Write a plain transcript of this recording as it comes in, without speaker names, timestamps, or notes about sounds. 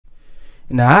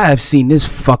Now, I have seen this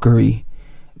fuckery.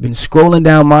 Been scrolling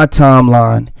down my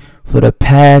timeline for the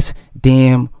past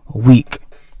damn week.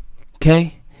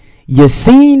 Okay?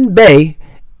 Yassine Bey,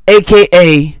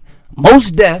 a.k.a. Mos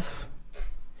Def,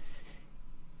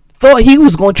 thought he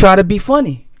was going to try to be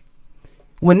funny.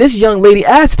 When this young lady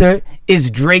asked her,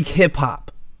 is Drake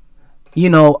hip-hop? You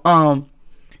know,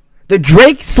 the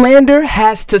Drake slander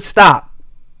has to stop.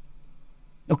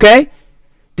 Okay?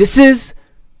 This is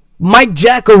Mike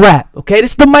Jack of rap. Okay?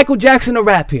 This is the Michael Jackson of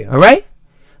rap here. Alright?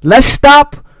 Let's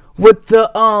stop with the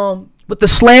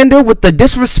slander, with the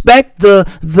disrespect, the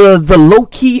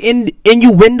low-key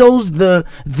innuendos,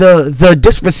 the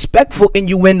disrespectful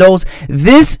innuendos.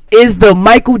 This is the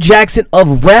Michael Jackson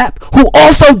of rap, who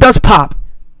also does pop.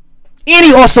 And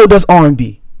he also does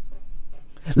R&B.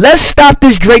 Let's stop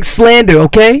this Drake slander,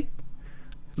 okay?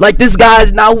 Like this guy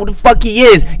is not who the fuck he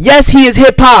is. Yes, he is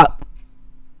hip-hop.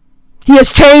 He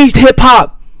has changed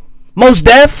hip-hop. Mos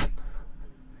Def.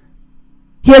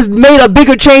 He has made a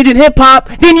bigger change in hip-hop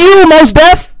than you, Mos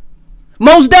Def.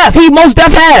 Mos Def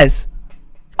has.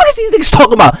 What is these niggas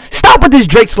talking about? Stop with this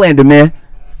Drake slander, man.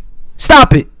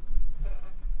 Stop it.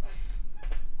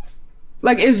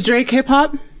 Like, is Drake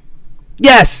hip-hop?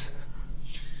 Yes.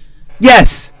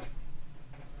 Yes.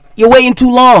 You're waiting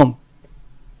too long.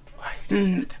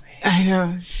 I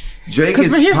know. Drake because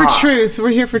is we're here pop. for truth. We're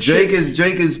here for Drake truth.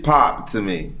 Drake is pop to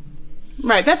me.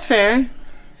 Right, that's fair.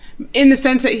 In the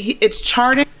sense that it's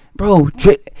charting. Bro,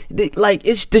 Drake, like,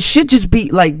 it's the shit just be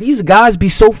like, these guys be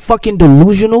so fucking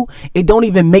delusional, it don't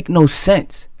even make no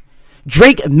sense.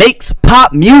 Drake makes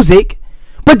pop music,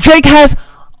 but Drake has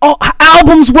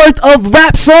albums worth of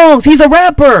rap songs. He's a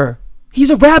rapper. He's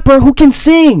a rapper who can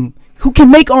sing, who can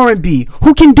make R&B,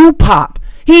 who can do pop.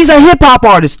 He's a hip-hop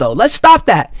artist, though. Let's stop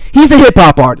that. He's a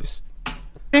hip-hop artist.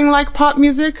 Like pop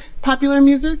music, popular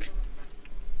music.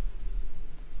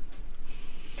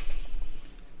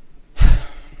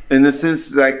 In the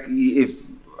sense, like, if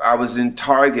I was in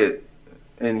Target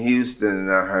in Houston and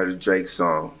I heard a Drake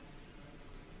song,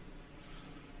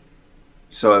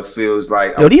 so it feels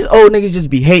like... Yo, these old niggas just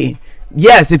be hating.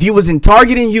 Yes, if you was in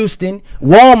Target in Houston,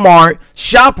 Walmart,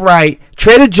 ShopRite,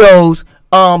 Trader Joe's,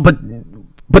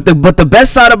 but the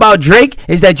best side about Drake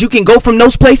is that you can go from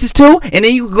those places too, and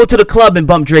then you can go to the club and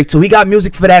bump Drake too. He got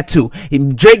music for that too.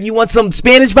 Drake, you want some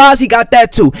Spanish vibes? He got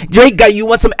that too. Drake got, you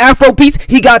want some Afro beats?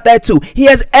 He got that too. He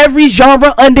has every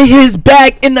genre under his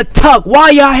bag in the tuck. Why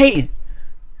y'all hating?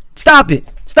 Stop it.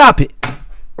 Stop it.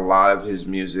 A lot of his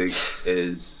music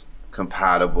is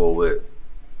compatible with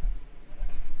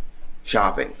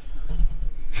shopping.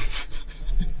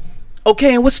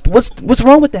 Okay, and what's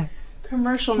wrong with that?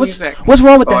 Commercial music. What's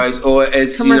wrong with that? Or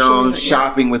it's you Commercial know, music,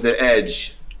 shopping with an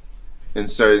edge in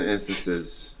certain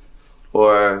instances.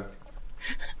 Or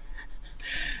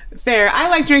Fair. I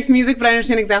like Drake's music, but I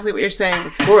understand exactly what you're saying.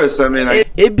 of course, I mean,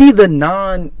 It'd be the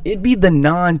non-timeless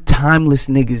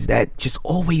niggas that just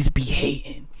always be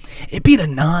hating. It'd be the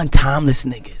non-timeless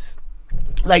niggas.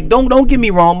 Like, don't get me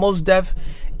wrong, Mos Def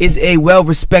is a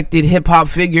well-respected hip-hop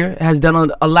figure, has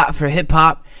done a lot for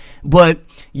hip-hop, but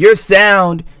your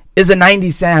sound is a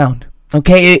 90s sound.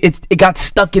 Okay, it got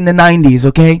stuck in the 90s.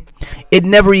 Okay, it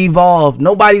never evolved.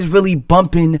 Nobody's really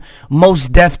bumping Mos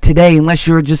Def today unless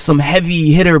you're just some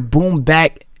heavy hitter boom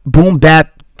bap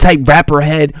type rapper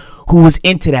head who was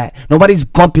into that. Nobody's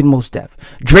bumping Mos Def.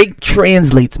 Drake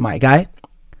translates, my guy.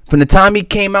 From the time he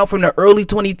came out from the early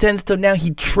 2010s till now,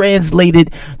 he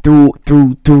translated through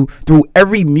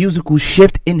every musical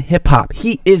shift in hip hop.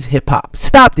 He is hip hop.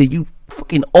 Stop it, you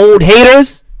fucking old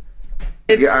haters.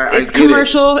 It's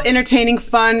commercial, entertaining,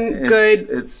 fun, good,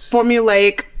 it's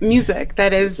formulaic music.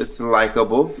 It's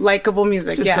likable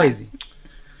music. It's yeah, crazy.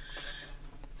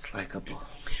 It's likable.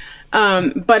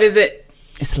 But is it?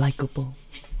 It's likable.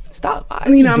 Stop.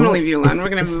 I'm gonna leave you alone. We're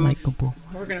gonna move. Likable.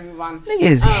 We're gonna move on.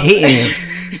 Niggas hating.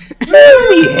 Niggas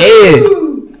be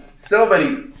hating. So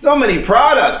many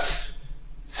products.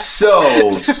 So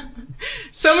many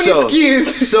SKUs.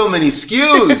 So many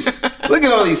SKUs. Look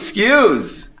at all these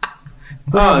SKUs.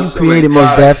 You created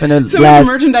Mos Def in the so last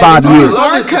 5 years.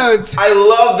 Barcodes. I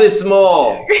love this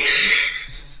mall.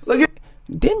 Look at.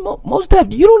 Didn't Mos Def?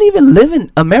 You don't even live in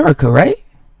America, right?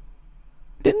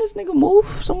 Didn't this nigga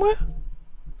move somewhere?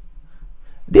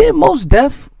 Didn't Mos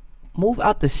Def move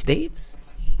out the States?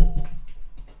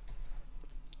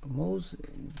 Mos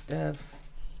Def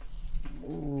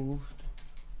moved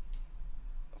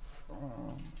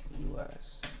from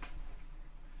US.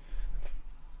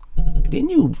 Didn't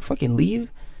you fucking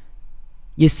leave?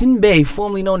 Yasin Bey,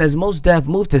 formerly known as Mos Def,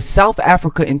 moved to South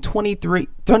Africa in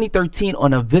 2013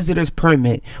 on a visitor's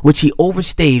permit, which he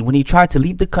overstayed. When he tried to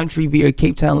leave the country via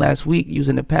Cape Town last week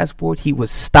using a passport, he was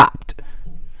stopped.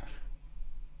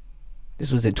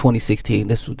 This was in 2016.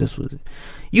 This was.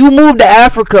 You moved to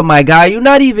Africa, my guy. You're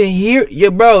not even here,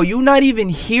 bro. You not even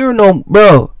here, no,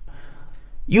 bro.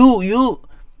 You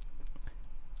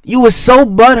was so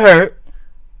butthurt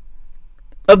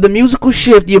of the musical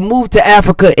shift. You moved to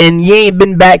Africa and you ain't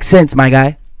been back since, my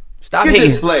guy. Stop hating.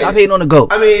 This place. Stop hating on the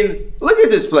GOAT. I mean, look at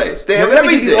this place. They have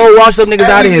everything. These old washed up niggas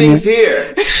out of here, man. Everything's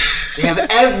here. They have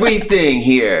everything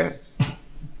here.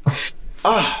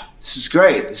 Ah, this is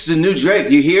great. This is a new Drake.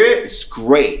 You hear it? It's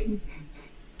great.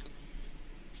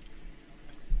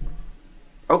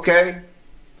 Okay.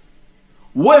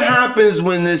 What happens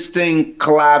when this thing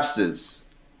collapses?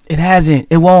 It hasn't.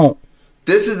 It won't.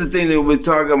 This is the thing that we're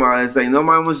talking about. It's like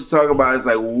nobody wants to talk about. It's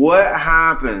like what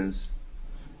happens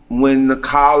when the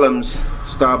columns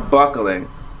start buckling?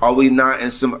 Are we not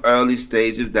in some early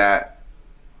stage of that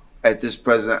at this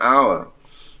present hour?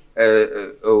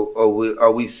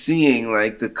 Are we seeing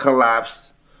like the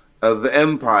collapse of the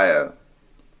empire?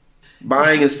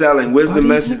 Buying and selling. Where's the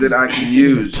message that I can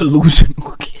use?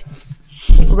 Delusional.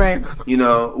 Right. You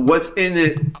know, what's in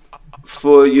it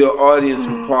for your audience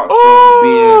apart from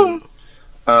being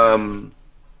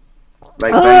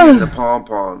like banging the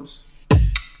pom-poms?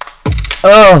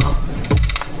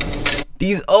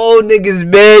 These old niggas,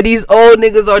 man. These old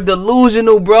niggas are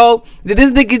delusional, bro.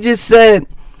 This nigga just said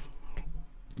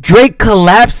Drake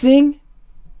collapsing?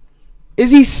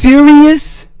 Is he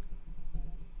serious?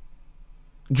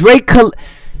 Drake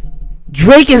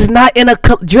is not in a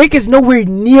Drake is nowhere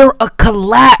near a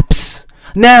collapse.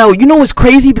 Now, you know what's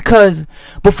crazy? Because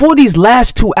before these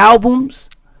last two albums,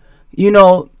 you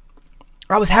know,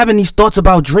 I was having these thoughts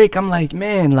about Drake. I'm like,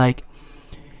 man, like,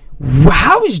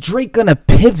 how is Drake gonna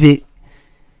pivot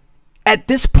at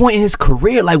this point in his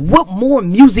career? Like, what more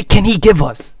music can he give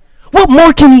us? What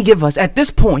more can he give us at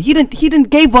this point? He didn't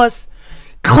give us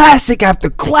classic after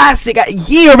classic,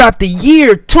 year after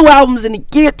year, 2 albums in a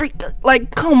year, 3.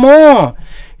 Like, come on,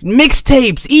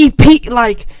 mixtapes, EP.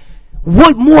 Like,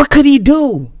 what more could he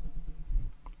do?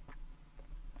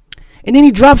 And then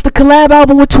he drops the collab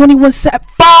album with 21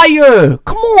 Fire.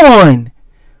 Come on.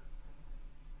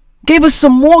 Gave us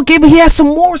some more. He had some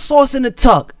more sauce in the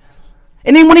tuck.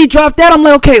 And then when he dropped that, I'm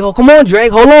like, okay, oh, come on,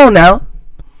 Drake, hold on now.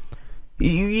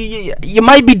 You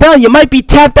might be done. You might be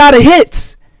tapped out of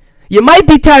hits. You might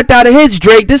be tapped out of hits,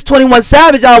 Drake. This 21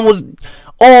 Savage album was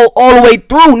all the way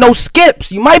through, no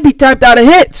skips. You might be tapped out of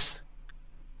hits.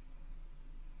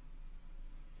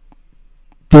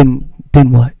 Then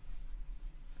what?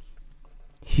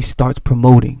 He starts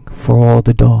promoting For All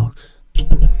the Dogs.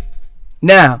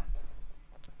 Now,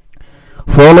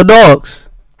 For All the Dogs,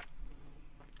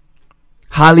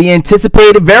 highly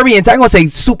anticipated, I'm gonna say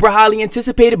super highly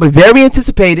anticipated, but very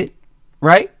anticipated,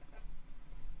 right?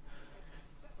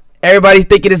 Everybody's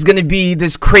thinking it's gonna be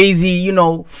this crazy, you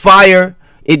know, fire,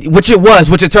 which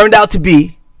it turned out to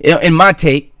be, in my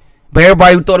take. But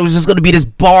everybody thought it was just gonna be this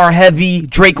bar heavy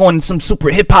Drake on some super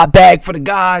hip hop bag for the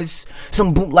guys,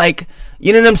 some like,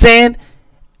 you know what I'm saying?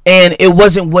 And it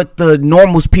wasn't what the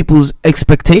normal people's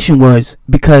expectation was,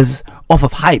 because off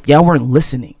of hype, y'all weren't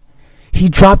listening. He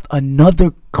dropped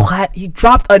another classic.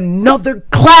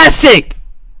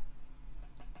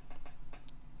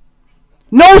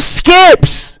 No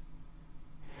skips.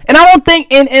 And I don't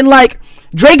think and like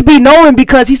Drake be knowing,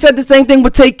 because he said the same thing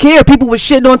with Take Care. People was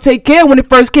shitting on Take Care when it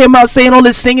first came out, saying all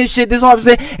this singing shit, this hard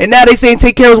saying, and now they saying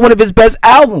Take Care was one of his best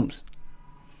albums.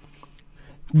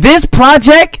 This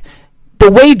project,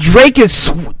 the way Drake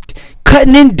is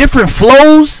cutting in different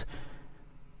flows,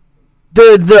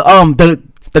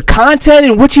 the content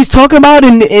in which he's talking about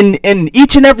in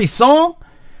each and every song,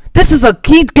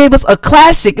 he gave us a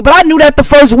classic. But I knew that the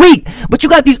first week. But you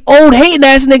got these old hating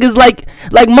ass niggas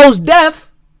like Mos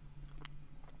Def,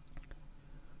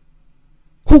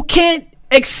 who can't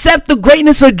accept the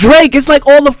greatness of Drake. It's like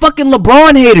all the fucking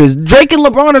LeBron haters. Drake and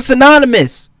LeBron are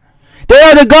synonymous. They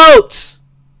are the GOATs.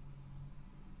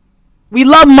 We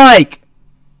love Mike.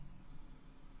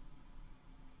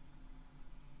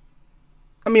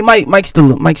 I mean, Mike's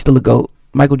still a GOAT.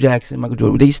 Michael Jackson, Michael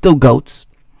Jordan, they still GOATs.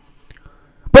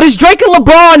 But it's Drake and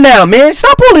LeBron now, man.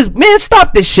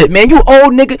 Stop this shit, man. You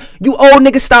old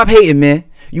nigga, stop hating, man.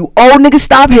 You old nigga,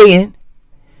 stop hating.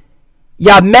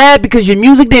 Y'all mad because your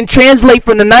music didn't translate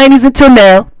from the 90s until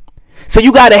now. So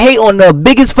you gotta hate on the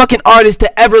biggest fucking artist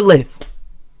to ever live.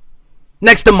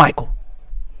 Next to Michael.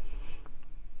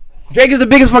 Drake is the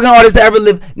biggest fucking artist to ever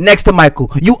live next to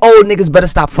Michael. You old niggas better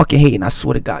stop fucking hating. I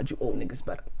swear to God, you old niggas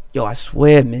better. Yo, I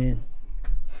swear, man.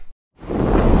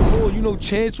 Oh, you know,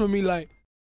 Chance with me like,